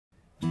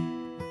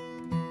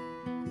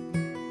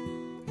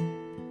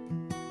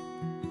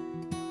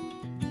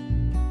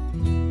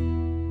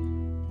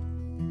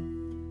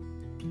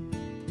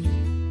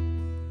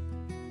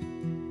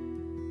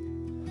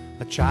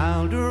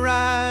child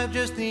arrived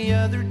just the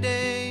other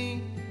day.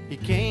 He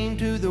came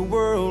to the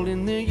world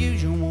in the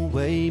usual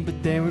way,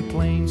 but there were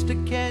planes to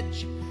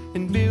catch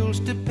and bills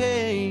to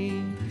pay.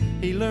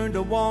 He learned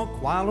to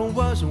walk while I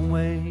was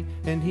away,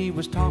 and he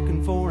was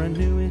talking for I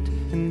knew it.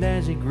 And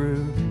as he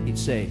grew, he'd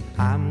say,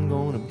 I'm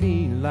gonna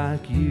be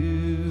like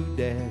you,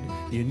 Dad.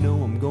 You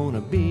know I'm gonna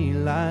be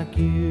like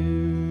you.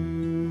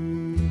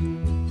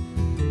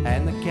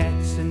 And the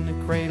cat's in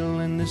the cradle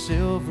and the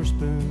silver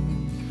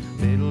spoon,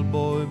 little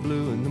boy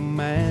blue and the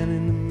man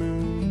in the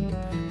moon.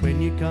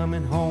 When you're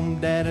coming home,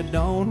 Dad, I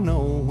don't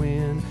know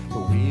when,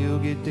 but we'll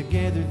get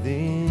together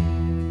then.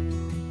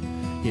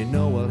 You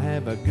know we'll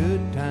have a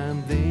good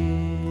time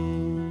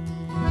then.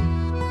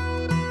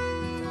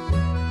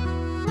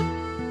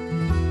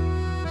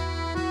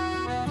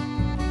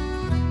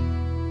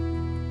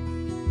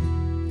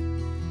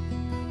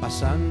 My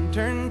son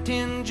turned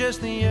 10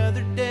 just the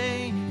other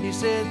day. He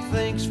said,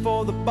 thanks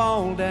for the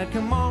ball, Dad,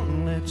 come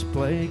on, let's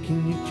play.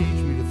 Can you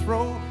teach me to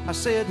throw? I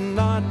said,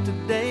 not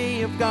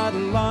today, I've got a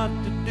lot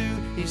to do.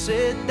 He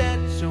said,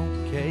 that's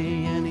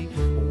okay, and he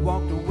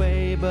walked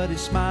away, but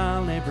his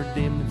smile never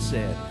dimmed and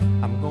said,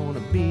 I'm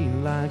gonna be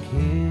like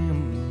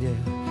him,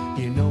 yeah,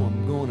 you know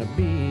I'm gonna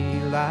be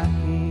like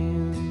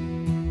him.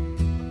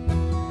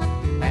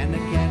 And the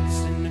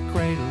cat's in the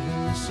cradle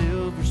and the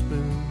silver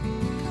spoon,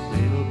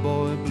 little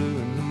boy blue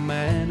and the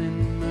man in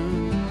the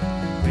moon.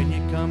 When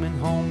you're coming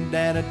home,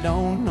 Dad, I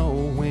don't know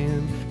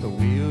when, but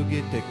we'll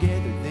get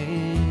together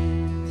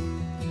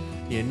then.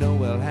 You know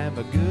we'll have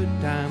a good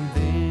time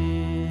then.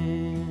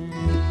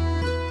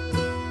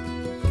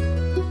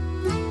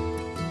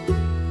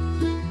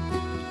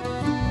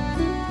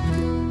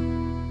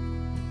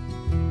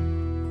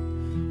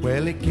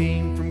 Well, he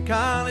came from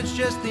college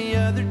just the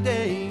other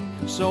day,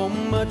 so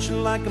much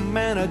like a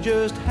man I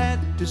just had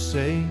to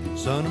say,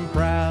 son, I'm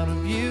proud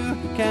of you,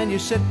 can you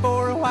sit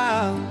for a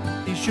while?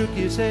 He shook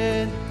his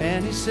head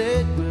and he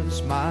said with a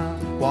smile,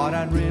 what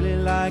I'd really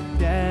like,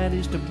 Dad,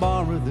 is to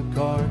borrow the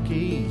car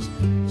keys.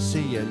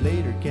 See you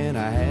later, can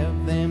I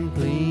have them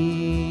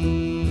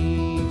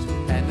please?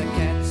 And the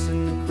cat's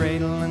in the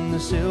cradle and the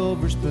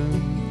silver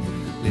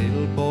spoon,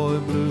 little boy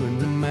blue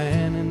and the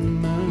man in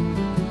the moon.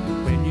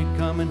 When you're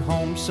coming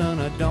home, son,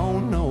 I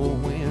don't know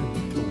when,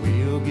 but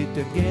we'll get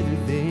together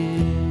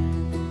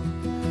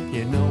then.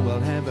 You know we'll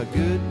have a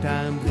good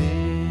time then.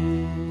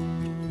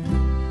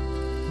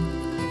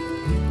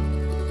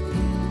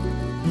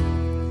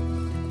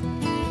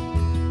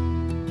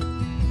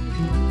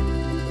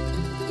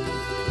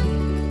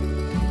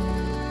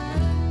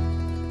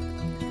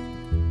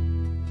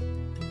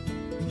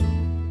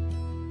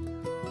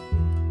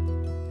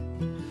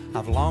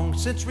 I've long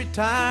since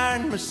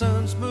retired, my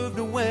son's moved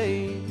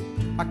away.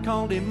 I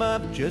called him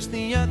up just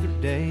the other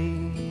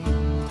day.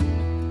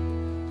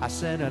 I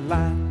said, I'd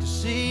like to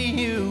see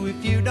you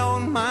if you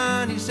don't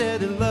mind. He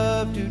said, I'd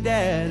love to,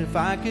 Dad, if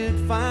I could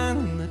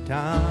find the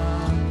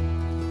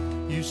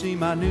time. You see,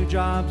 my new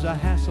job's a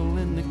hassle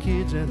and the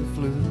kids have the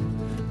flu,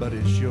 but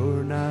it's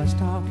sure nice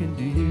talking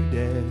to you,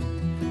 Dad.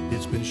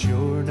 It's been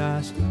sure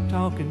nice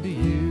talking to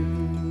you.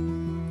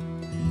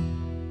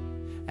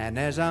 And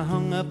as I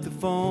hung up the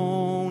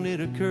phone, it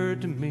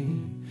occurred to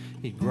me,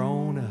 he'd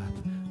grown up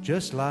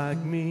just like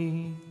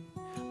me.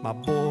 My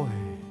boy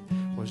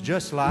was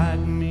just like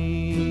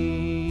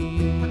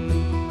me.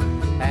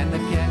 And the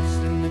cat's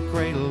in the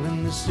cradle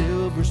and the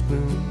silver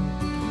spoon,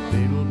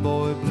 little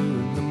boy blue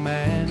and the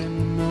man in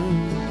the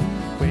moon.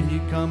 When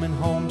you're coming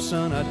home,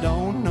 son, I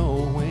don't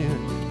know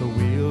when, but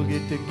we'll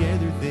get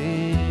together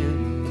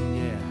then.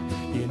 Yeah,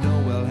 you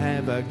know we'll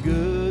have a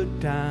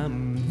good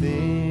time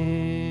then.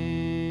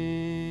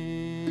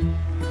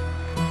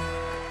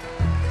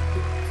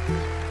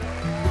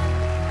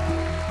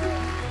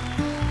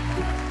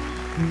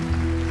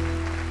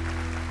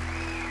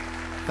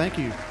 Thank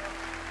you.